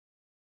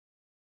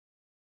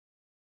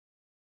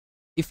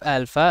If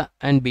alpha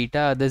and beta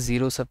are the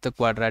zeros of the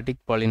quadratic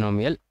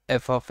polynomial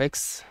f of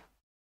x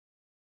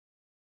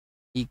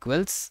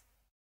equals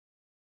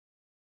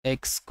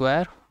x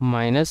square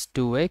minus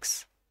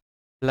 2x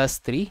plus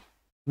 3,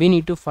 we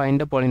need to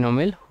find a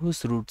polynomial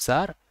whose roots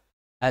are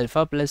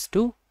alpha plus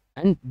 2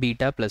 and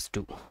beta plus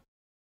 2.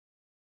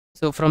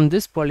 So from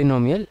this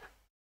polynomial,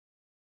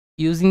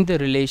 using the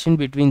relation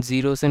between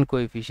zeros and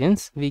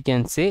coefficients, we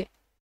can say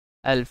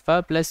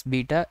alpha plus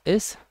beta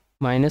is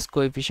minus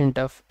coefficient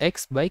of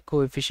x by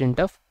coefficient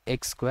of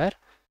x square.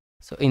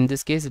 So in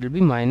this case it will be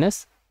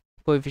minus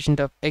coefficient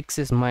of x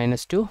is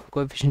minus 2,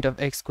 coefficient of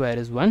x square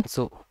is 1,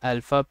 so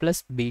alpha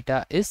plus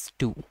beta is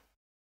 2.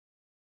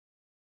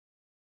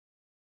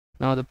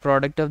 Now the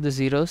product of the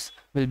zeros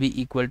will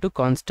be equal to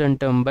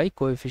constant term by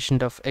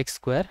coefficient of x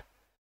square.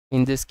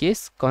 In this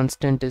case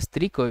constant is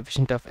 3,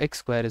 coefficient of x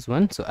square is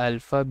 1, so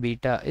alpha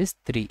beta is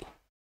 3.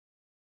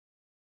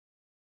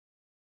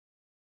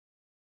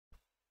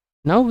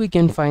 Now we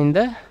can find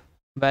the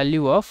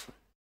value of,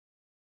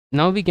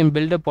 now we can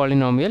build a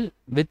polynomial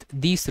with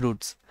these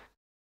roots.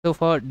 So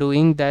for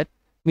doing that,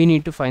 we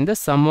need to find the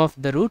sum of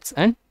the roots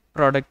and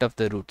product of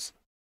the roots.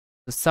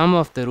 The sum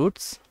of the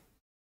roots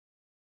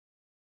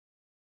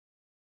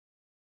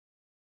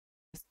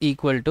is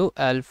equal to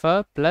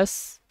alpha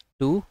plus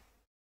 2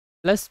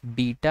 plus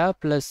beta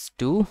plus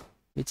 2,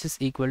 which is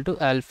equal to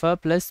alpha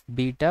plus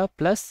beta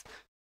plus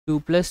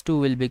 2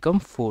 will become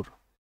 4.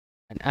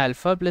 And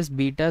alpha plus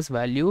beta's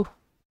value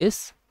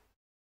is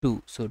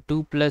 2. So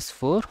 2 plus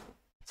 4.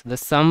 So the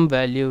sum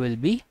value will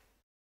be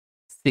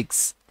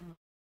 6.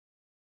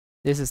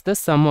 This is the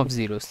sum of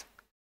zeros.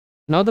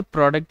 Now the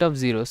product of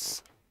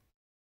zeros.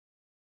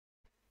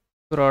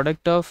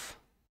 Product of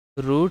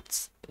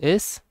roots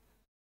is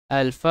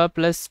alpha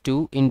plus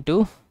 2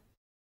 into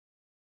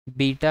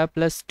beta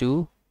plus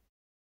 2.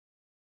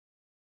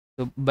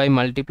 So by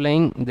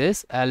multiplying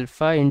this,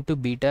 alpha into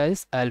beta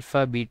is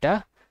alpha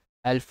beta.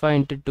 Alpha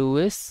into 2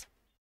 is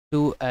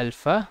 2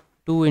 alpha.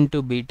 2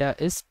 into beta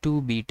is 2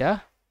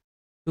 beta.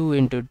 2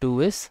 into 2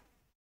 is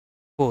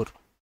 4.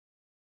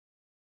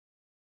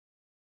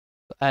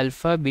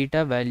 Alpha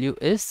beta value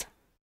is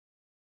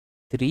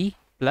 3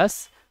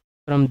 plus,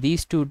 from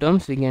these two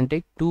terms we can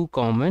take 2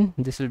 common.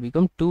 This will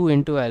become 2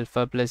 into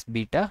alpha plus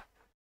beta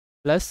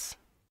plus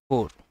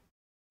 4.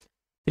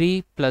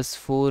 3 plus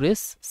 4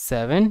 is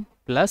 7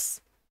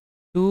 plus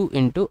 2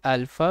 into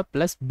alpha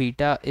plus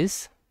beta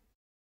is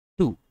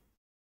 2.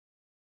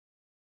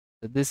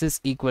 So this is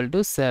equal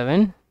to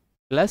 7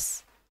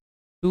 plus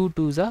 2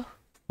 2s are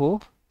 4.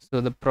 So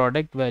the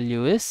product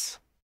value is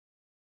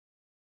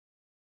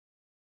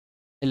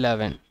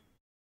 11.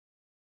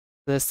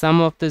 The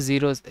sum of the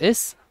zeros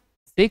is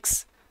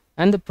 6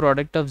 and the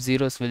product of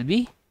zeros will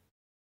be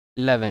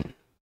 11.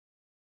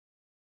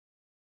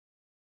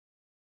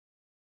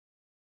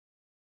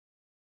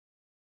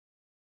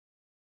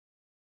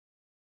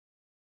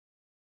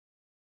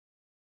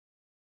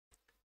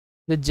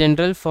 The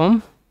general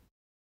form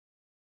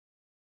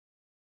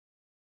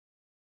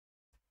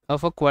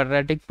of a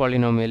quadratic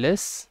polynomial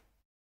is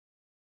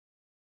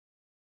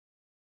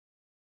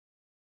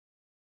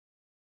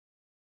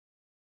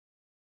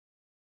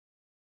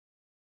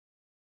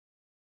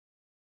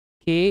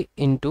k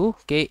into,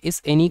 k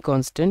is any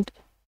constant,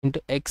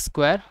 into x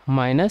square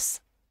minus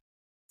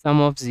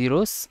sum of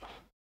zeros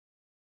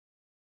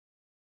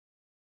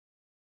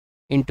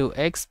into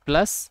x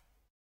plus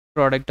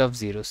product of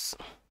zeros.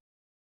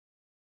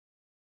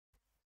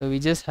 So we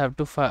just have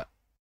to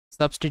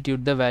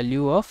substitute the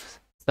value of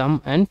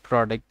sum and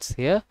products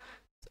here.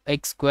 So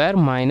x square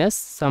minus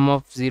sum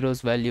of zeros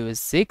value is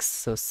 6,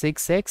 so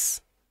 6x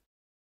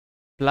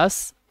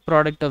plus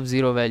product of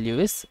 0 value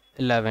is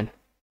 11,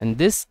 and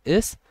this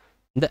is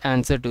the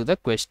answer to the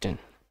question.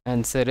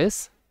 Answer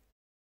is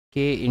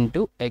k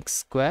into x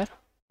square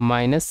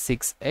minus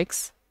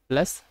 6x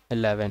plus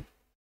 11.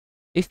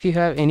 If you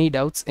have any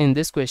doubts in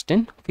this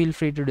question, feel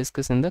free to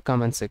discuss in the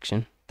comment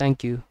section.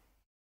 Thank you.